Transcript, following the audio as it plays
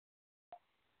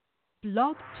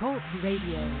Blog Talk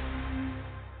Radio.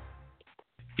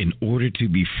 In order to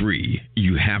be free,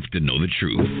 you have to know the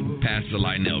truth. Pastor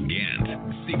Lionel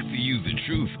Gantt seeks to use the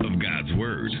truth of God's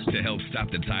Word to help stop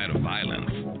the tide of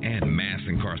violence and mass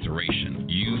incarceration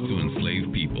used to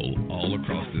enslave people all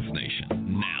across this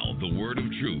nation. Now, the Word of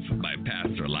Truth by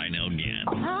Pastor Lionel Gantt.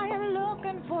 I am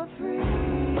looking for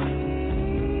freedom,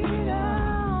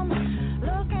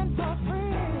 looking for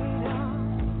freedom.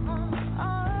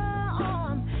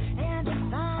 And to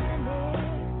find it,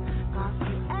 'cause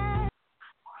the air.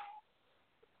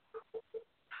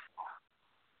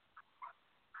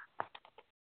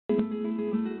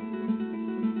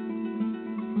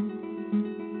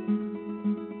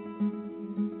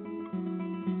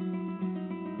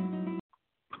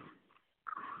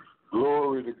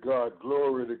 Glory to God,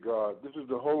 glory to God. This is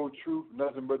the whole truth,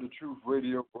 nothing but the truth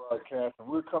radio broadcast, and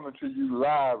we're coming to you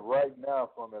live right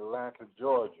now from Atlanta,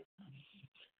 Georgia.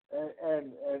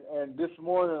 And this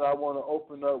morning I want to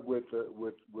open up with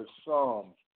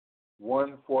Psalms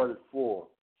 144.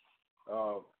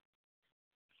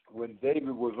 When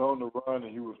David was on the run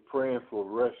and he was praying for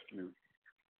rescue,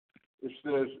 it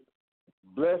says,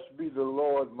 "Blessed be the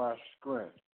Lord my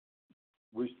strength,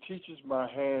 which teaches my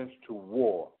hands to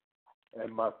war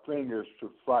and my fingers to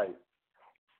fight.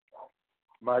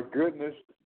 My goodness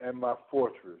and my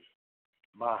fortress,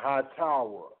 my high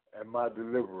tower and my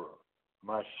deliverer,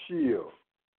 my shield,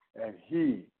 and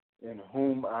he in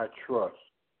whom I trust,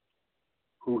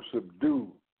 who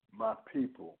subdued my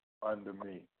people under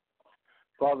me."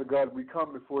 Father God, we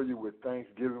come before you with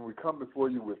thanksgiving. We come before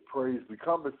you with praise. We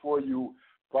come before you,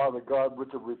 Father God,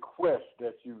 with a request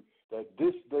that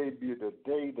this day be the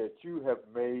day that you have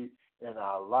made in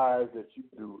our lives, that you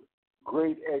do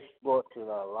great exploits in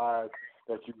our lives,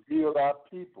 that you heal our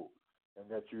people, and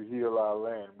that you heal our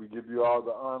land. We give you all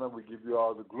the honor. We give you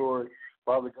all the glory.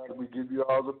 Father God, we give you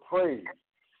all the praise.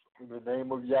 In the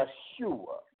name of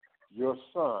Yeshua, your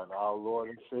Son, our Lord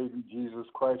and Savior, Jesus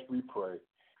Christ, we pray.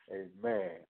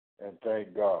 Amen. And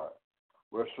thank God.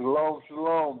 Well, shalom,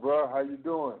 shalom, bro. How you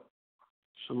doing?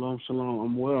 Shalom, shalom.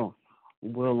 I'm well.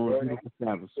 I'm well on a beautiful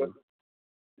Sabbath, sir.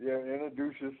 Yeah,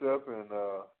 introduce yourself and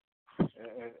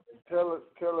tell us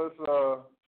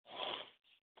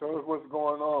what's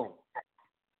going on.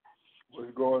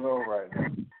 What's going on right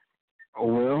now?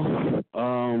 Well,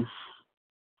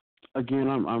 again,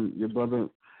 I'm your brother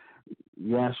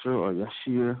Yasher or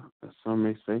Yashir, as some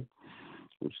may say,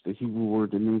 which is the Hebrew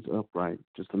word that means upright.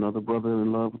 Just another brother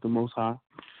in love with the Most High.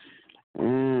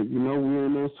 And we're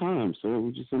in those times, sir.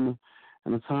 We're just in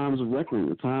the times of reckoning,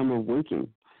 the time of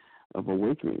awakening,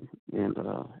 and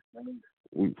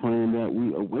we praying that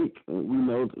we awake. We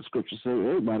know the scripture says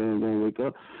everybody ain't going to wake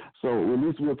up, so at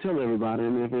least we'll tell everybody,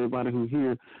 and if everybody who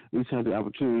hear at least have the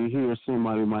opportunity to hear,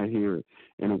 somebody might hear it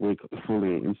and awake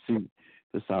fully and see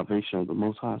the salvation of the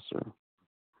Most High, sir.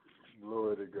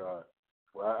 Glory to God.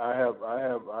 Well, I have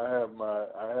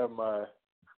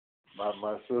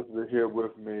my sister here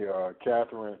with me,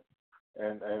 Catherine.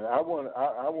 And I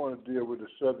want to deal with the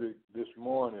subject this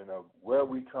morning of where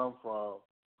we come from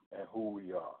and who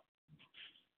we are,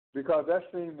 because that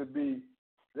seems to be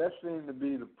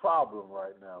the problem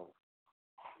right now.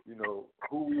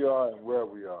 Who we are and where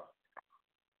we are.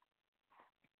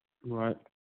 Right.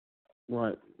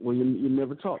 Well, you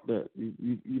never taught that.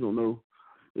 You don't know.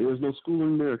 There is no school in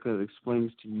America that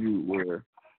explains to you where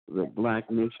the black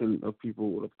nation of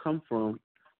people would have come from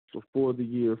before the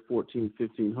year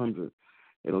 1500.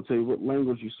 They don't tell you what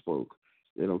language you spoke.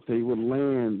 They don't tell you what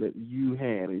land that you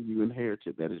had and you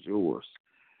inherited that is yours,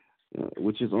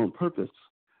 which is on purpose.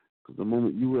 Because the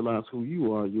moment you realize who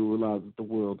you are, you realize that the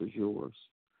world is yours.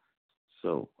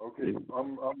 So okay,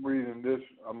 I'm reading this.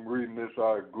 I'm reading this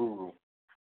out of Google.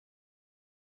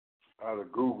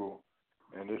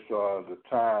 And it's the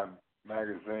Time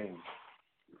magazine,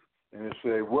 and it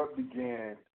said what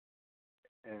began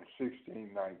in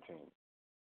 1619.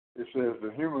 It says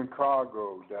the human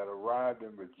cargo that arrived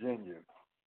in Virginia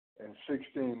in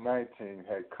 1619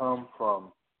 had come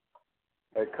from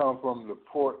the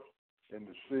port in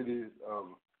the city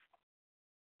of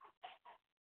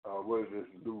what is this?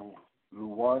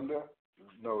 Luanda?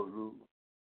 No,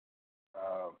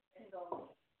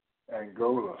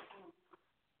 Angola.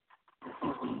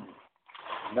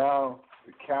 Now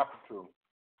the capital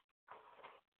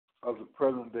of the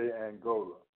present-day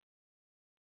Angola.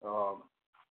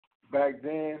 Back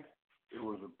then, it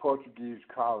was a Portuguese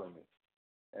colony,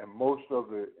 and most of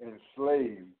the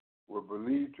enslaved were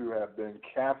believed to have been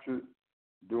captured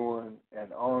during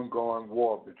an ongoing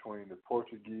war between the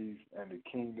Portuguese and the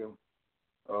kingdom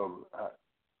of,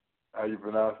 how you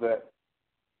pronounce that?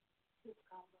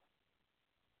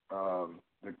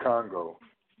 the Congo.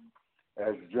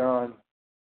 As John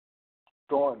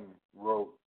Thornton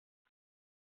wrote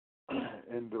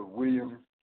in the William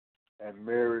and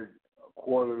Mary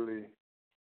Quarterly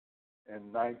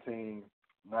in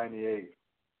 1998,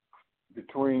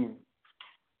 between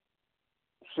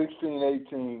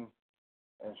 1618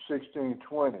 and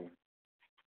 1620,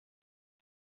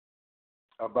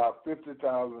 about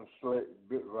 50,000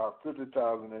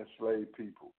 enslaved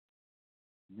people,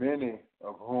 many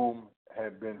of whom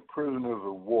had been prisoners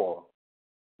of war,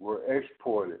 were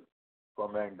exported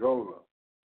from Angola,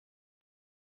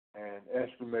 and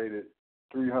estimated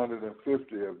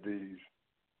 350 of these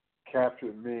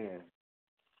captured men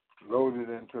loaded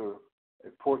into a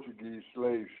Portuguese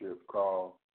slave ship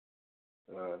called,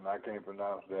 and I can't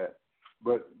pronounce that.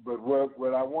 But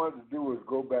what I wanted to do was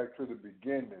go back to the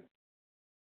beginning.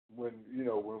 When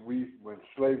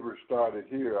slavery started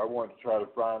here, I wanted to try to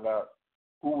find out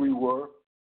who we were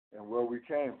and where we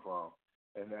came from.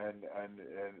 And as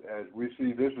we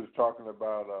see, this is talking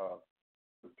about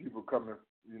the people coming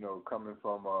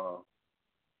from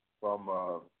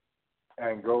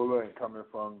Angola and coming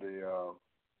from the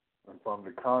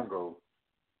Congo.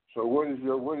 So what is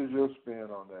your spin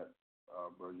on that,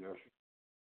 Brother Yoshi?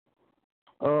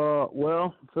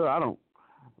 Well, sir, I don't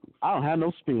have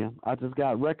no spin. I just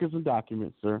got records and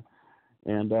documents, sir.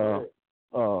 And the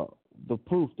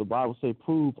proof, the Bible say,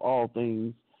 prove all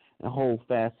things and hold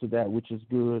fast to that which is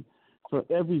good. So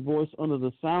every voice under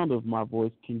the sound of my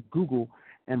voice can Google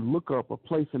and look up a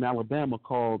place in Alabama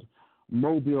called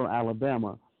Mobile,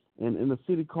 Alabama. And in a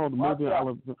city called Mobile,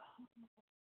 Alabama.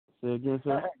 Say again,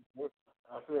 sir?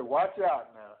 I said, watch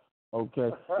out now.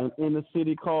 Okay. And in the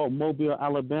city called Mobile,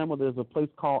 Alabama, there's a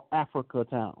place called Africa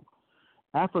Town.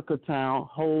 Africa Town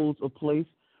holds a place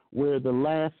where the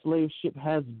last slave ship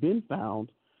has been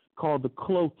found called the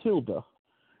Clotilda.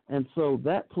 And so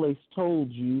that place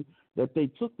told you that they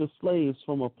took the slaves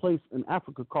from a place in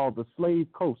Africa called the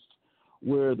Slave Coast,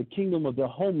 where the kingdom of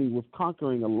Dahomey was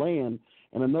conquering a land,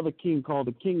 and another king called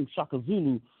the King Shaka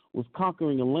Zulu was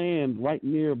conquering a land right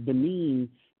near Benin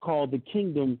called the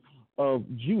Kingdom of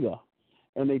Judah.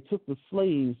 And they took the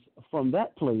slaves from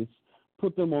that place,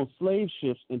 put them on slave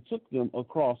ships, and took them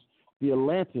across the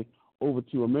Atlantic over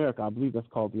to America. I believe that's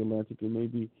called the Atlantic. It may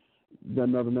be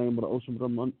another name of the ocean, but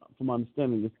from my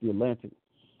understanding, it's the Atlantic.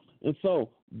 And so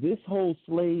this whole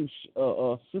slave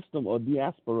system or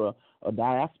diaspora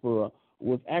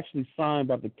was actually signed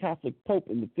by the Catholic Pope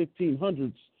in the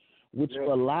 1500s, which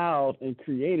allowed and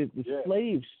created the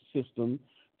slave system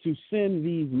to send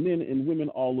these men and women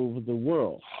all over the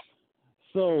world.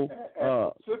 So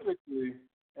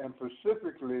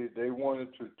specifically, they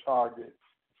wanted to target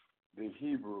the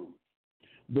Hebrews,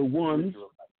 the ones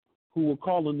who were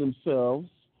calling themselves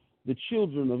the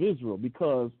children of Israel,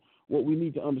 because what we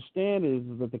need to understand is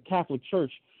that the Catholic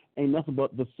Church ain't nothing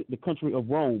but the country of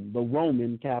Rome, the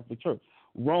Roman Catholic Church.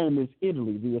 Rome is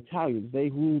Italy, the Italians. They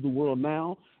rule the world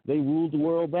now. They ruled the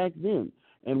world back then.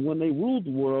 And when they ruled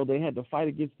the world, they had to fight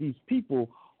against these people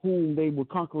whom they were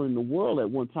conquering the world at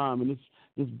one time. And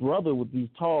this brother with this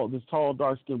tall,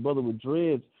 dark-skinned brother with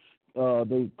dreads,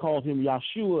 they called him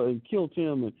Yeshua and killed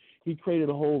him, and he created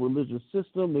a whole religious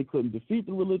system. They couldn't defeat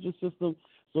the religious system,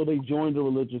 so they joined the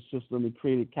religious system and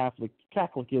created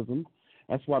Catholicism.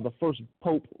 That's why the first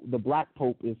pope, the black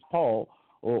pope, is Paul,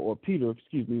 or Peter,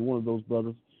 one of those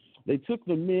brothers. They took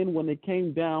the men when they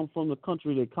came down from the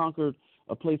country. They conquered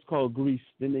a place called Greece.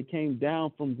 Then they came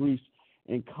down from Greece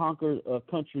and conquered a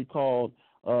country called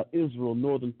Israel,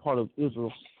 northern part of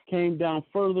Israel. Came down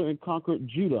further and conquered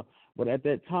Judah. But at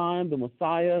that time, the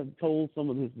Messiah told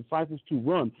some of his disciples to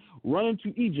run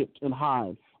into Egypt and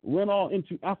hide, run all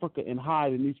into Africa and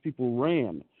hide, and these people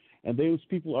ran. And those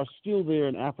people are still there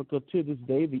in Africa to this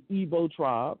day, the Igbo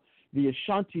tribe, the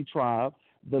Ashanti tribe,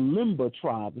 the Limba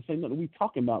tribe. This ain't nothing we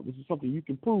talking about. This is something you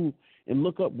can prove and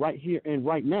look up right here and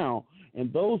right now.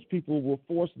 And those people were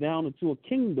forced down into a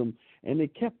kingdom, and they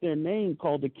kept their name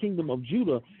called the Kingdom of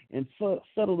Judah and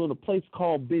settled in a place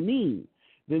called Benin.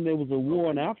 Then there was a war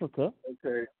in Africa.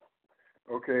 Okay.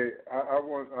 I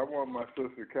want my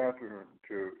sister Catherine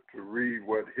to read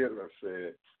what Hitler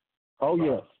said. Oh,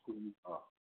 yes.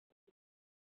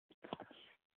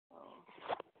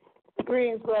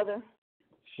 Greetings, brother.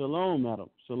 Shalom, madam.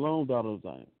 Shalom, daughter of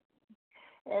Zion.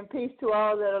 And peace to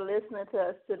all that are listening to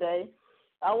us today.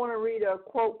 I want to read a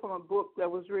quote from a book that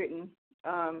was written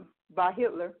by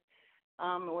Hitler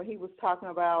when he was talking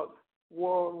about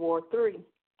World War III.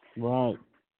 Right.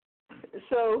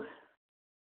 So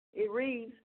it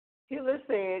reads, Hitler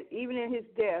said even in his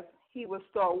death, he would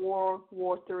start World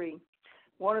War III.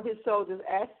 One of his soldiers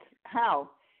asked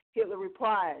how. Hitler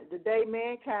replied, "The day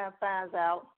mankind finds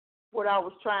out what I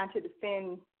was trying to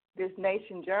defend this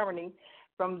nation, Germany,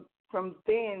 from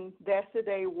then, that's the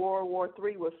day World War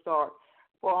III will start.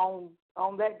 For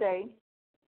on that day,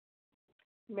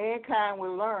 mankind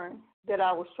will learn that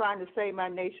I was trying to save my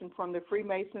nation from the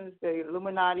Freemasons, the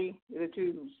Illuminati, the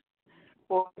Jews.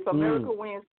 For if America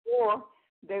wins the war,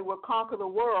 they will conquer the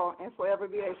world and forever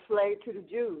be a slave to the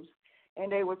Jews,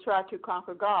 and they will try to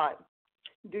conquer God.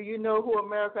 Do you know who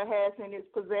America has in its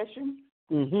possession?"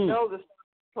 No, the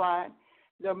replied.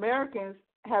 "The Americans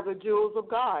have the jewels of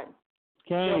God."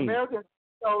 The Americans have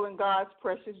stolen God's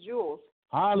precious jewels.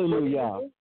 Hallelujah.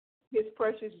 His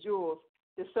precious jewels.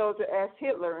 The soldier asked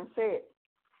Hitler and said,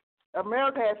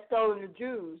 "America has stolen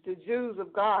the Jews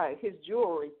of God, his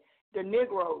jewelry, the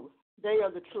Negroes. They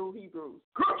are the true Hebrews."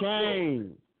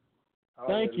 Cain.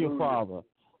 Thank you, Father.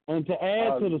 And to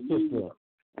add to the sister,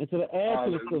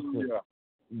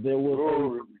 there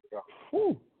was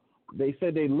they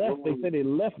said they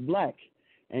left black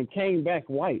and came back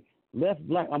white. Left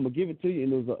black, I'm going to give it to you,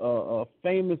 and there's a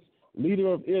famous leader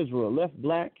of Israel, left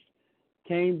black,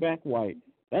 came back white.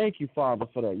 Thank you, Father,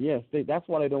 for that. Yes, that's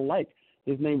why they don't like.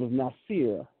 His name was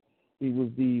Nasir. He was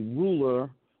the ruler,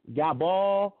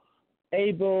 Gabal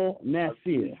Abel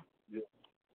Nasir.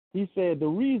 He said the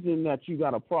reason that you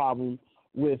got a problem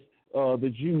with the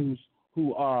Jews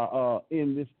who are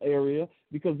in this area,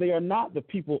 because they are not the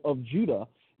people of Judah.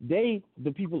 The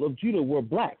people of Judah were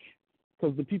black,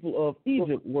 because the people of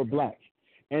Egypt were black.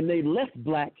 And they left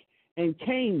black and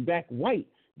came back white.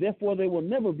 Therefore, there will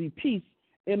never be peace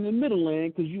in the Middle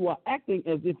Land, because you are acting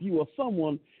as if you are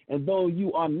someone, and though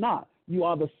you are not. You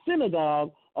are the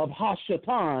synagogue of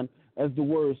Hashatan, as the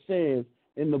word says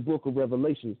in the book of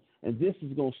Revelations. And this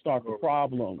is going to start the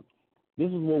problem. This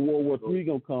is where World War III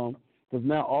going to come, because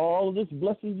now all of this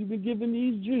blessings you've been giving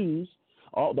these Jews,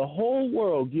 the whole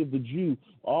world give the Jew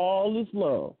all this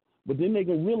love. But then they're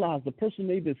going to realize the person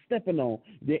they've been stepping on,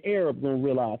 the Arab going to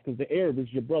realize, because the Arab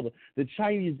is your brother. The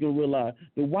Chinese going to realize,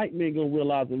 the white man going to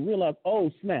realize,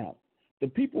 oh, snap. The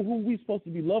people who we supposed to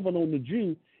be loving on the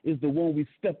Jew is the one we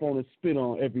step on and spit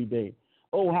on every day.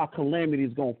 Oh, how calamity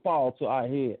is going to fall to our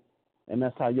head. And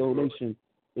that's how your nation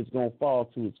is going to fall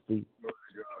to its feet.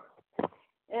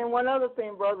 And one other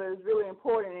thing, brother, is really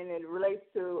important, and it relates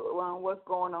to what's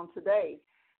going on today.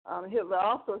 Hitler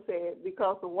also said,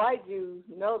 because the white Jews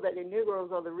know that the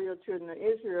Negroes are the real children of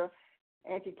Israel,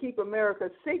 and to keep America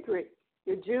secret,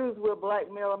 the Jews will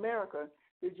blackmail America.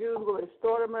 The Jews will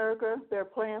extort America. Their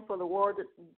plan for the war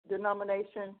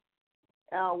denomination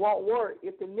won't work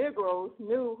if the Negroes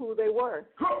knew who they were.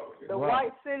 The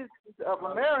white citizens of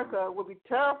America will be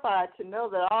terrified to know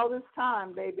that all this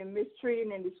time they've been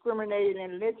mistreating and discriminating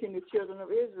and lynching the children of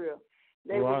Israel.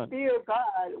 They will fear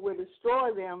God will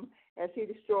destroy them as he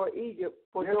destroyed Egypt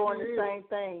for doing the same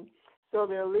thing. So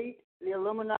the elite, the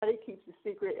Illuminati, keeps the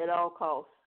secret at all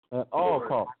costs. At all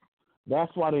costs.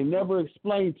 That's why they never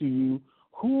explain to you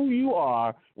who you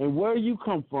are and where you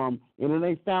come from, and it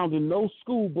ain't found in no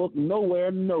school book, nowhere,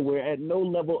 at no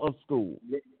level of school.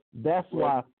 That's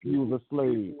why you was a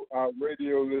slave. Our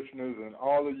radio listeners and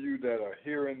all of you that are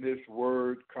hearing this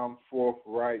word come forth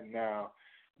right now,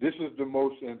 this is the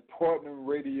most important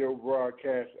radio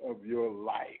broadcast of your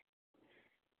life.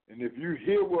 And if you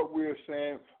hear what we're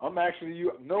saying, I'm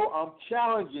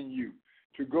challenging you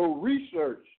to go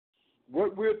research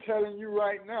what we're telling you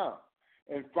right now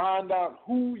and find out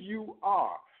who you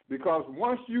are. Because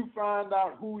once you find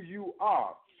out who you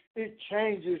are, it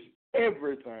changes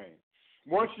everything.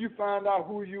 Once you find out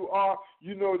who you are,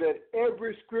 you know that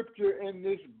every scripture in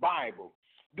this Bible,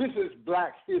 this is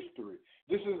black history.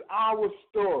 This is our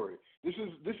story. This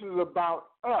is about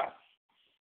us.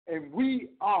 And we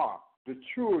are the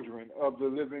children of the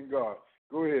living God.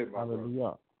 Go ahead, my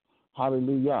brother.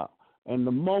 Hallelujah. And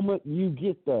the moment you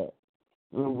get that,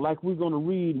 like we're going to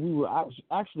read, we were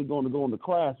actually going to go into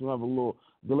class. We'll have a little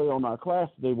delay on our class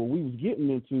today, but we was getting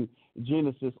into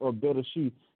Genesis, or better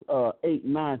sheet 8,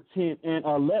 9, 10, and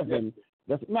 11.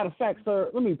 That's matter of fact, sir.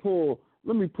 Let me pull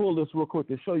this real quick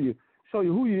and show you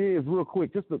who you is real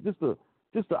quick. Just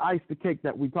to ice the cake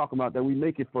that we talk about, that we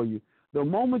make it for you. The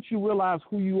moment you realize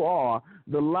who you are,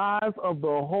 the lives of the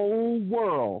whole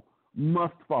world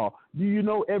must fall. Do you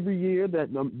know every year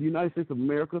that the United States of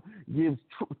America gives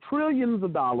trillions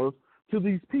of dollars to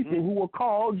these people who are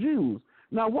called Jews?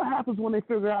 Now, what happens when they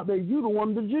figure out that you're the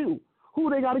one, the Jew? Who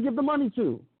they got to give the money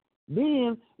to?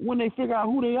 Then, when they figure out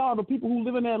who they are, the people who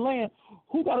live in that land,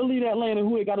 who got to leave that land and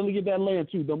who they got to give that land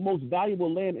to? The most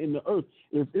valuable land in the earth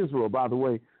is Israel, by the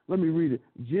way. Let me read it.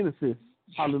 Genesis,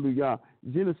 hallelujah.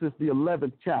 Genesis, the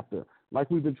 11th chapter. like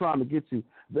we've been trying to get to.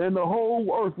 Then the whole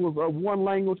earth was of one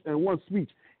language and one speech,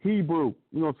 Hebrew.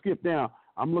 We're going to skip down.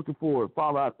 I'm looking for it.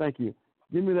 Father, I thank you.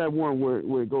 Give me that one where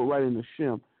it go right into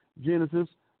Shem. Genesis.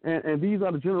 And these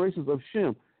are the generations of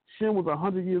Shem. Shem was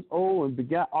 100 years old and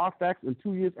begat Arphax, and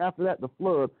 2 years after that, the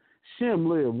flood. Shem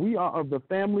lived. We are of the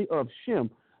family of Shem.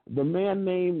 The man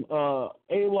named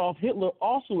Adolf Hitler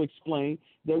also explained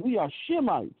that we are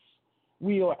Shemites.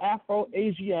 We are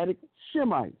Afro-Asiatic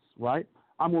Shemites, right?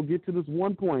 I'm going to get to this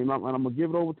one point, and I'm going to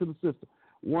give it over to the sister.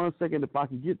 1 second, if I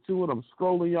can get to it. I'm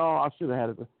scrolling, y'all. I should have had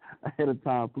it ahead of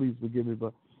time. Please forgive me,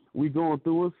 but we going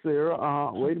through it.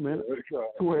 Sarah, wait a minute.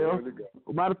 12.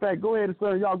 Matter of fact, go ahead and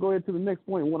Sarah, y'all go ahead to the next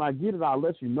point. When I get it, I'll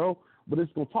let you know. But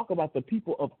it's going to talk about the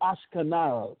people of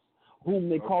Ashkenaz, whom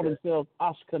they call themselves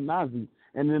Ashkenazi.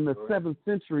 And in the 7th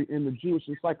century, in the Jewish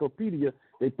Encyclopedia,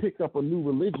 they picked up a new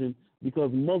religion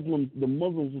because the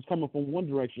Muslims was coming from one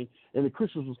direction and the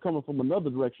Christians was coming from another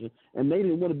direction, and they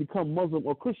didn't want to become Muslim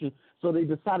or Christian, so they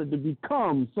decided to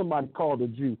become somebody called a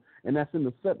Jew, and that's in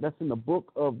the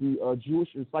book of the Jewish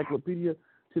Encyclopedia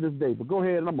to this day. But go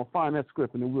ahead, and I'm gonna find that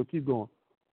script, and then we'll keep going.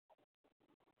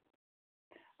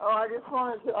 Oh, I just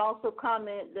wanted to also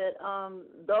comment that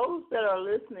those that are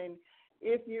listening,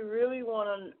 if you really want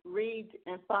to read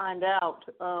and find out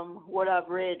what I've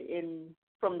read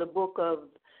from the book of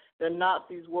The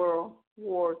Nazis World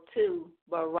War II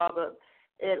by Robert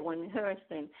Edwin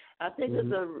Hurston, I think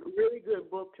it's a really good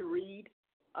book to read,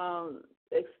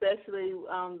 especially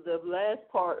the last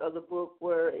part of the book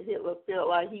where Hitler felt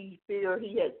like he feared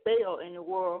he had failed and the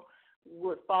world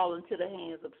would fall into the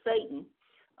hands of Satan.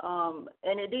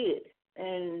 And it did.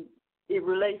 And it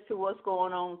relates to what's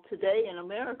going on today in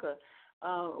America.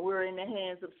 We're in the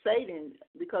hands of Satan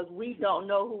because we don't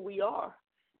know who we are.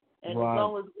 And as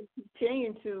long as we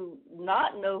continue to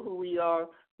not know who we are,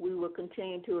 we will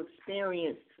continue to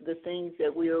experience the things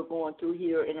that we are going through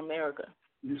here in America.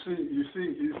 You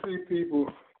see, people,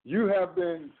 you have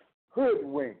been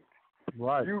hoodwinked.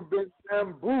 Right. You've been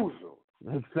bamboozled.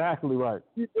 Exactly right.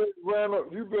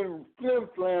 You've been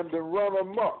flim-flammed and run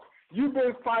amok. You've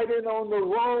been fighting on the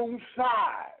wrong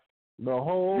side. The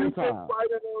whole time. You've been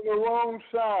fighting on the wrong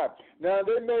side. Now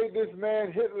they made this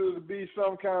man Hitler to be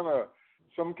some kind of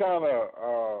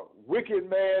wicked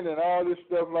man and all this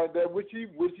stuff like that, which he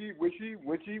was,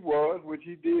 which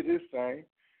he did his thing.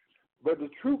 But the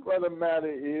truth of the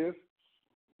matter is,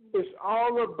 it's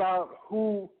all about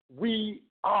who we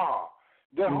are.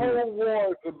 The whole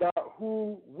war is about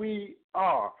who we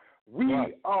are. We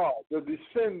are the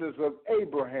descendants of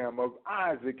Abraham, of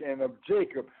Isaac, and of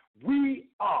Jacob. We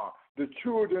are the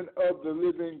children of the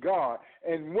living God.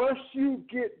 And once you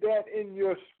get that in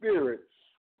your spirit,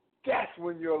 that's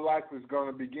when your life is going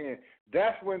to begin.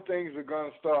 That's when things are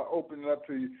going to start opening up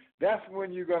to you. That's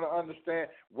when you're going to understand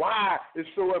why it's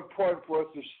so important for us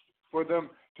for them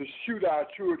to shoot our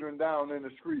children down in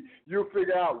the street. You'll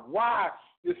figure out why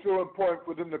it's so important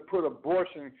for them to put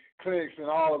abortion clinics in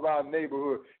all of our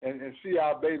neighborhoods and see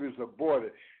our babies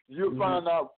aborted. You'll find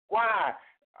out why,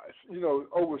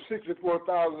 over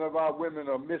 64,000 of our women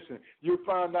are missing. You'll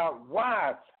find out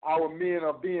why our men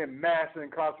are being mass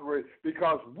incarcerated,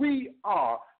 because we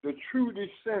are the true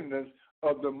descendants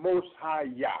of the Most High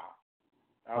Yah.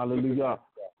 Hallelujah.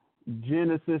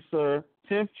 Genesis,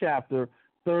 10th chapter,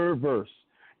 3rd verse.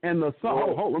 And the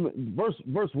son,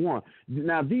 verse 1.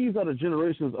 Now these are the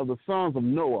generations of the sons of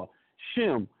Noah: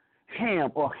 Shem,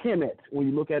 Ham, or Kemet. When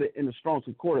you look at it in the Strong's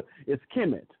Concordance, it's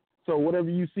Kemet. So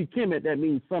whatever you see Kemet, that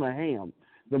means son of Ham.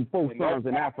 Them both sons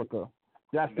in Africa.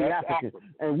 That's the African.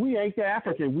 And we ain't the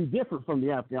African. We different from the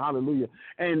African. Hallelujah.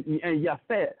 And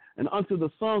Japhet. And unto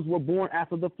the sons were born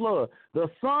after the flood.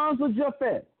 The sons of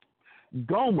Japhet: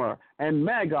 Gomer, and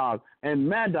Magog, and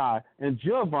Madai, and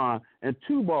Javan, and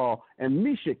Tubal, and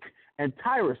Meshach, and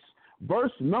Tyrus.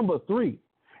 Verse number 3.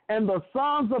 And the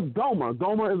sons of Gomer.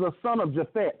 Gomer is a son of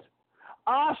Japhet.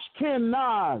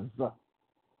 Ashkenaz.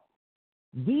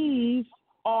 These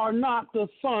are not the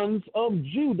sons of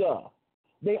Judah.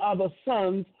 They are the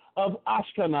sons of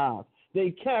Ashkenaz.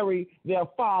 They carry their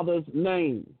father's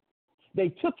name. They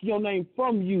took your name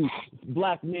from you,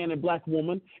 black man and black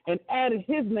woman, and added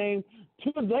his name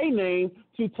to their name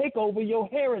to take over your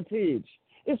heritage.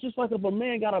 It's just like if a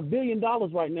man got $1 billion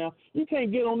right now, you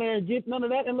can't get on there and get none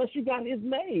of that unless you got his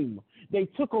name. They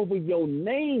took over your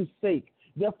namesake,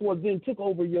 therefore then took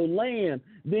over your land,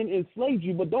 then enslaved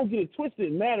you. But don't get it twisted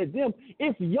and mad at them.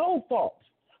 It's your fault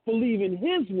for leaving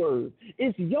his word.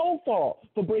 It's your fault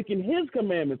for breaking his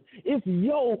commandments. It's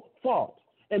your fault.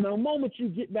 And the moment you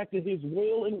get back to his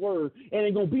will and word, it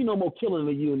ain't going to be no more killing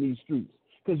of you in these streets.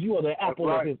 because you are the apple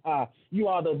of his eye. You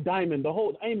are the diamond. The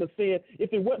whole Amos said,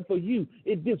 if it wasn't for you,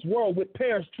 this world would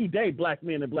perish today, black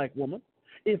men and black women.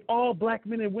 If all black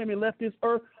men and women left this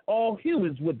earth, all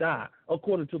humans would die,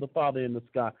 according to the Father in the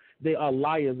sky. They are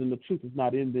liars, and the truth is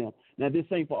not in them. Now, this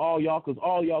ain't for all y'all, because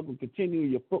all y'all going to continue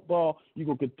in your football. You're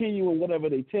going to continue in whatever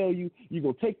they tell you. You're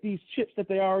going to take these chips that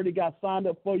they already got signed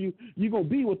up for you. You're going to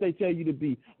be what they tell you to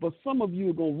be. But some of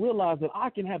you are going to realize that I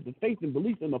can have the faith and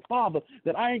belief in the Father,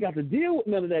 that I ain't got to deal with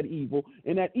none of that evil,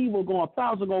 and that evil going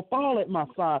 1,000 going to fall at my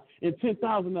side and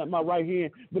 10,000 at my right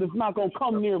hand, but it's not going to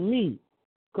come near me.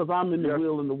 Because I'm in the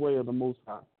will and the way of the Most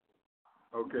High.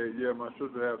 Okay, yeah, my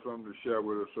sister has something to share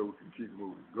with us so we can keep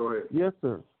moving. Go ahead. Yes,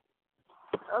 sir.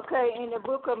 Okay, in the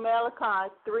book of Malachi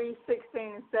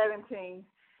 3:16 and 17,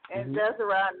 and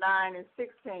Zechariah 9 and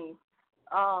 16,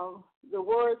 the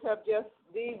words have just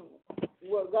been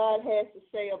what God has to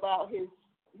say about his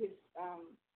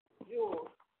jewels.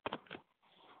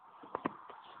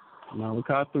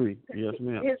 Malachi 3, yes,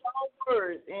 ma'am. His own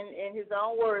words, in his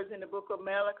own words in the book of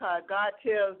Malachi, God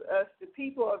tells us the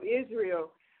people of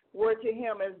Israel were to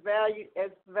him as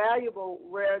valuable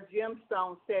rare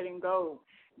gemstones set in gold.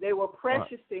 They were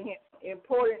precious to him,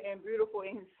 important and beautiful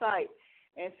in his sight.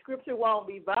 And Scripture won't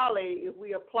be violated if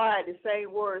we apply the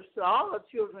same words to all the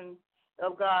children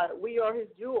of God. We are his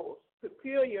jewels,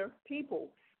 peculiar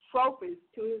people, trophies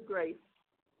to his grace.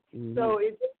 Mm-hmm. So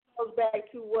it just goes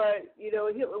back to what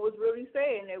Hitler was really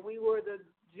saying, that we were the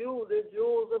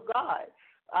jewels of God.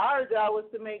 Our job was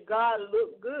to make God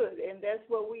look good, and that's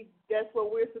what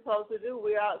we're supposed to do.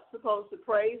 We are supposed to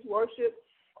praise, worship.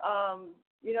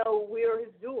 We are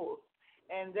his jewels,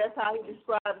 and that's how he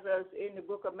describes us in the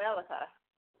book of Malachi.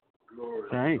 Glory.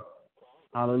 Thanks.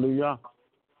 Hallelujah.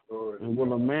 Glory. And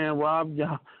will a man rob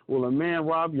Yah? Will a man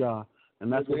rob Yah?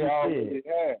 And that's what he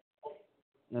said.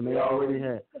 And they already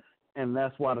had. And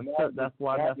that's why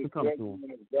that's to come to them.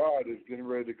 God is getting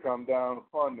ready to come down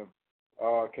upon them.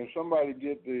 Can somebody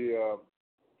get the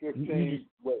 15,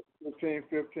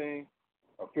 15,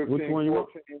 or 15,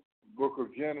 14 book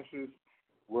of Genesis,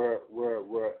 where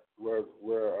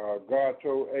God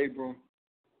told Abram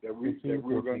that we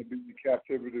were going to be in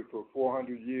captivity for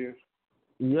 400 years?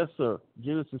 Yes, sir.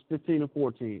 Genesis 15 and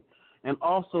 14. And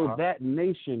also that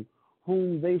nation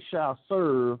whom they shall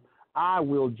serve, I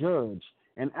will judge,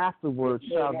 and afterwards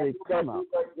shall they come out.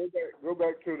 Go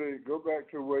back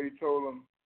to where he told them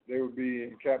they would be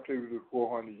in captivity for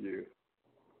 400 years.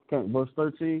 Okay, verse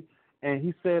 13. And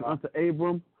he said unto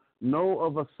Abram, know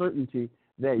of a certainty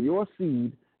that your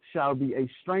seed shall be a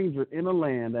stranger in a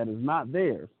land that is not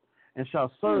theirs, and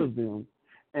shall serve them,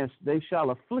 and they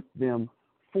shall afflict them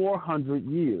 400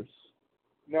 years.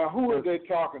 Now, who are they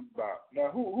talking about? Now,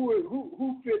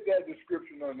 who fit that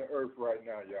description on the earth right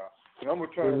now, y'all? And I'm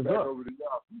gonna turn it back over to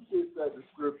y'all. Who fits that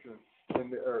description in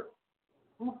the earth?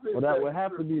 Who fits that would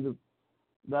have to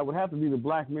be the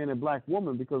black man and black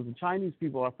woman, because the Chinese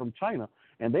people are from China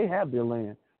and they have their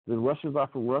land. The Russians are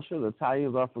from Russia, the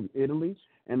Italians are from Italy,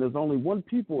 and there's only one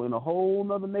people in a whole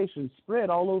other nation spread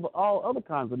all over all other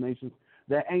kinds of nations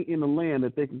that ain't in the land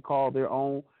that they can call their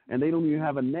own, and they don't even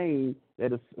have a name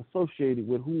that is associated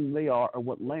with whom they are or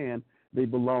what land they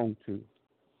belong to.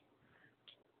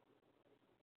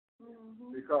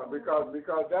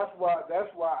 Because that's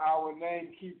why our name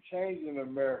keeps changing in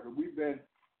America. We've been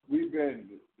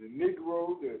the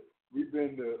Negro, we've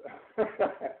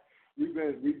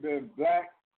been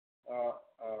Black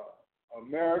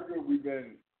America, we've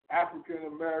been African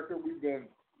America, we've been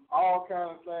all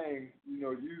kind of things,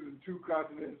 using two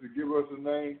continents to give us a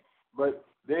name, but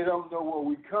they don't know where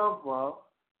we come from,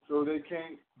 so they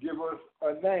can't give us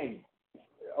a name.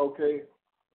 Okay,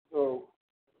 so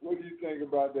what do you think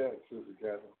about that, Sister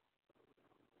Catherine?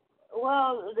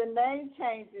 Well, the name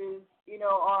changes,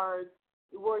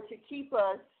 were to keep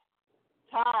us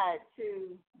tied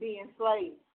to being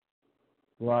slaves.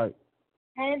 Right.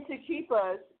 And to keep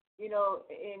us, in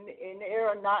the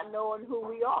era not knowing who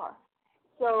we are.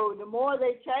 So the more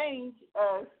they change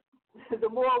us, the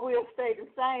more we'll stay the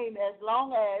same, as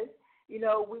long as, we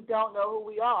don't know who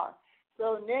we are.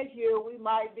 So next year we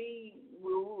might be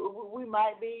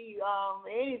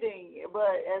anything,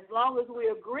 but as long as we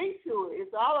agree to it,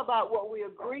 it's all about what we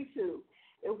agree to.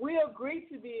 If we agree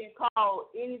to being called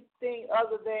anything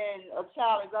other than a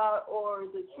child of God or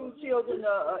the true children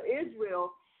of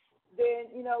Israel, then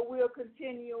we'll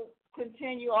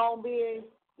continue on being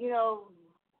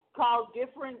called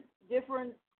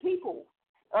different people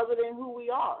other than who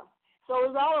we are. So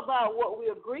it's all about what we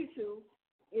agree to,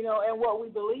 and what we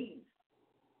believe.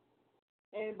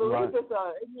 And belief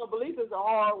is a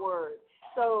hard word.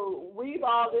 So we've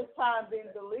all this time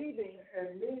been believing.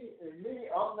 And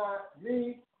I'm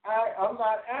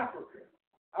not African.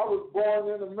 I was born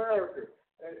in America,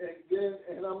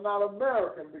 and I'm not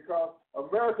American because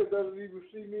America doesn't even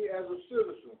see me as a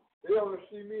citizen. They only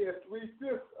see me as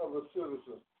 3/5 of a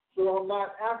citizen. So I'm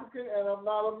not African and I'm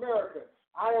not American.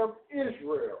 I am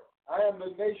Israel. I am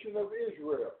the nation of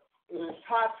Israel. It is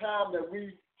high time that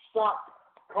we stop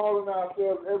calling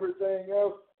ourselves everything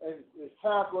else, and it's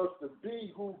time for us to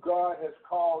be who God has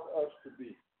called us to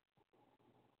be.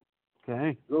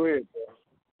 Okay. Go ahead, bro.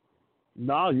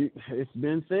 No, it's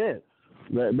been said.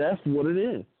 That's what it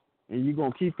is. And you're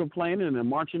going to keep complaining and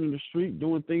marching in the street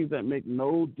doing things that make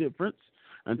no difference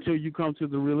until you come to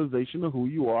the realization of who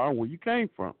you are and where you came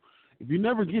from. If you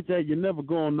never get that, you're never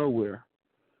going nowhere.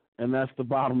 And that's the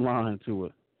bottom line to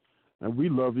it. And we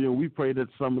love you, and we pray that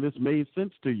some of this made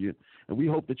sense to you. And we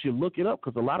hope that you look it up,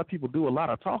 because a lot of people do a lot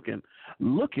of talking.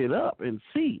 Look it up and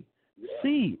see. Yeah.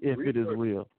 See if it is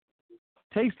real.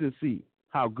 Taste and see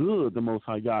how good the Most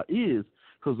High God is,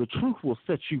 because the truth will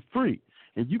set you free.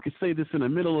 And you can say this in the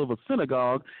middle of a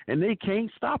synagogue, and they can't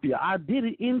stop you. I did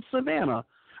it in Savannah.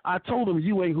 I told them,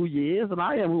 you ain't who you is, and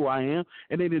I am who I am,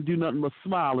 and they didn't do nothing but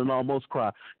smile and almost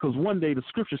cry. Because one day the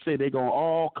scripture say they're going to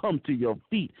all come to your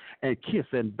feet and kiss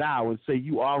and bow and say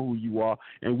you are who you are,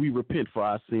 and we repent for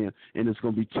our sin, and it's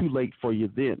going to be too late for you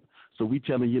then. So we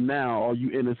telling you now, all you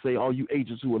NSA, all you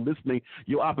agents who are listening,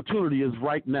 your opportunity is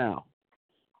right now.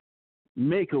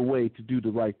 Make a way to do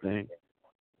the right thing.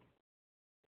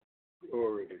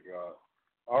 Glory to God.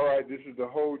 All right, this is the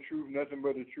Whole Truth, Nothing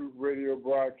But the Truth radio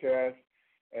broadcast.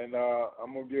 And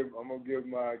I'm gonna give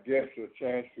my guests a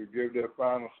chance to give their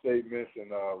final statements,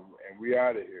 and we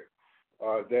out of here.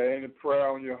 If there any prayer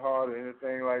on your heart or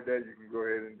anything like that, you can go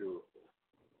ahead and do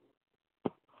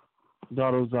it.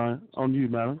 Daughter Zion, on you,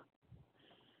 madam.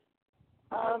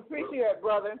 Appreciate it,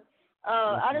 brother.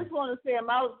 I just want to say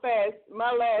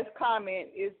my last comment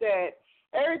is that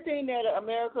everything that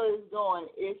America is doing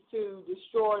is to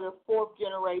destroy the fourth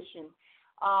generation.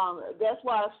 That's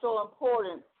why it's so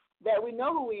important that we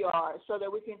know who we are, so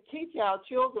that we can teach our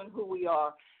children who we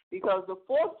are, because the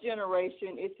fourth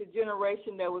generation is the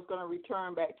generation that was going to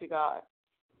return back to God.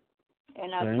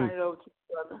 And I'll turn it over to you,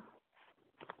 brother.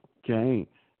 Okay.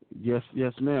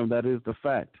 Yes, ma'am, that is the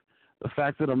fact. The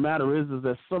fact of the matter is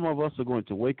that some of us are going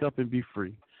to wake up and be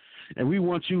free. And we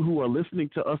want you who are listening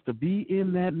to us to be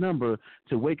in that number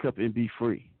to wake up and be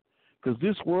free. Because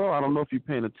this world, I don't know if you're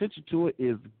paying attention to it,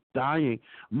 is dying.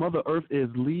 Mother Earth is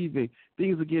leaving.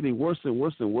 Things are getting worse and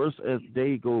worse and worse as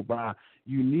they go by.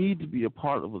 You need to be a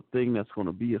part of a thing that's going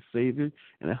to be a savior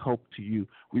and a help to you.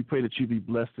 We pray that you be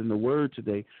blessed in the word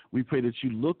today. We pray that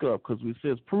you look up, because it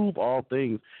says prove all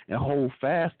things and hold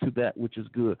fast to that which is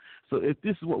good. So if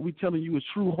this is what we're telling you is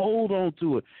true, hold on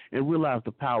to it and realize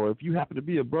the power. If you happen to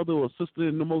be a brother or a sister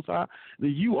in the Most High,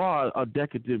 then you are a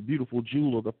decadent, beautiful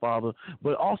jewel of the Father.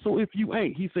 But also if you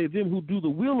ain't, he said, them who do the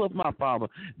will of my Father,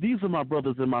 these are my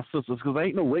brothers and my sisters, because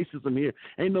ain't no racism here.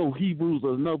 Ain't no Hebrews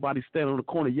or nobody standing on the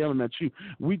corner yelling at you.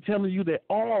 We telling you that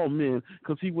all men,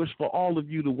 because he wished for all of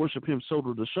you to worship him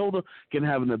shoulder to shoulder, can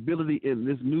have an ability in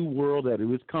this new world that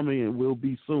is coming and will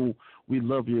be soon. We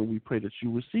love you, and we pray that you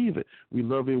receive it. We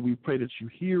love you, and we pray that you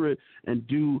hear it and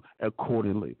do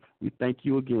accordingly. We thank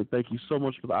you again. Thank you so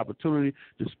much for the opportunity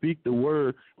to speak the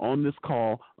word on this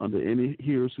call under any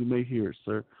hearers who may hear it,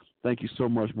 sir. Thank you so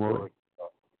much, Maury.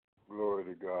 Glory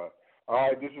to God. All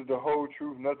right, this is the Whole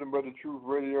Truth, Nothing But the Truth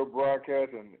radio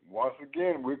broadcast, and once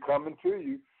again, we're coming to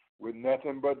you with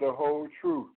nothing but the whole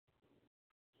truth.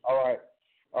 All right.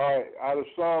 Out of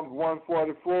Psalms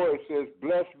 144, it says,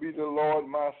 "Blessed be the Lord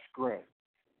my strength,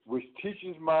 which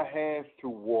teaches my hands to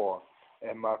war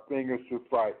and my fingers to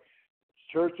fight."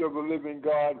 Church of the Living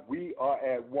God, we are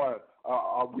at war.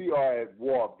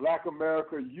 Black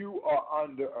America, you are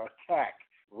under attack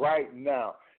right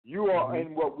now. You are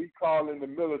in what we call in the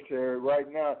military right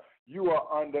now, you are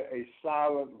under a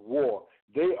silent war.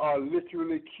 They are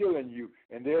literally killing you,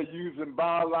 and they're using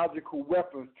biological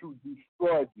weapons to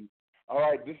destroy you. All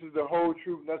right, this is the Whole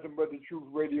Truth, Nothing But the Truth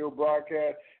radio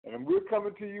broadcast, and we're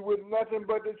coming to you with nothing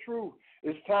but the truth.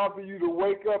 It's time for you to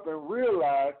wake up and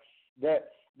realize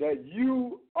that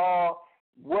you are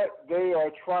what they are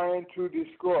trying to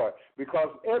destroy, because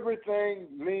everything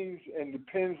leans and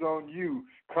depends on you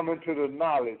coming to the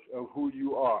knowledge of who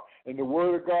you are. And the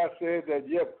Word of God said that,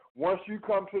 once you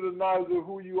come to the knowledge of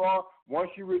who you are, once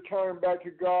you return back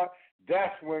to God,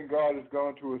 that's when God is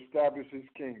going to establish his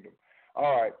kingdom.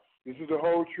 All right, this is the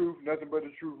Whole Truth, Nothing But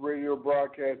the Truth radio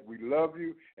broadcast. We love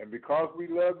you, and because we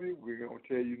love you, we're going to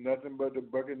tell you nothing but the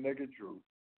bucket naked truth.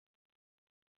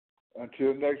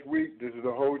 Until next week, this is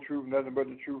the Whole Truth, Nothing But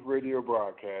the Truth radio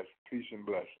broadcast. Peace and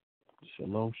blessings.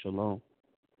 Shalom, shalom.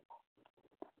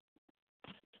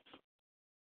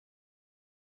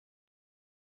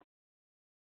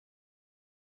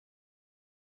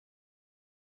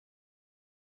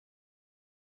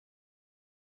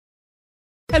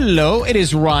 Hello, it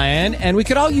is Ryan, and we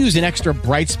could all use an extra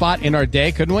bright spot in our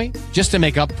day, couldn't we? Just to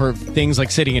make up for things like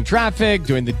sitting in traffic,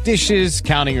 doing the dishes,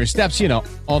 counting your steps, you know,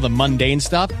 all the mundane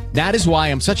stuff. That is why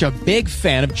I'm such a big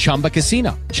fan of Chumba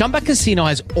Casino. Chumba Casino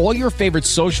has all your favorite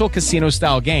social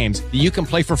casino-style games that you can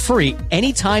play for free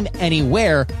anytime,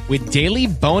 anywhere with daily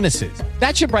bonuses.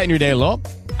 That should brighten your day a little.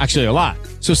 Actually, a lot.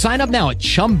 So sign up now at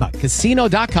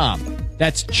ChumbaCasino.com.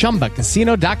 That's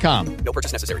ChumbaCasino.com. No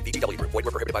purchase necessary. VGW Group. Void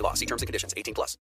where prohibited by law. See terms and conditions. 18+.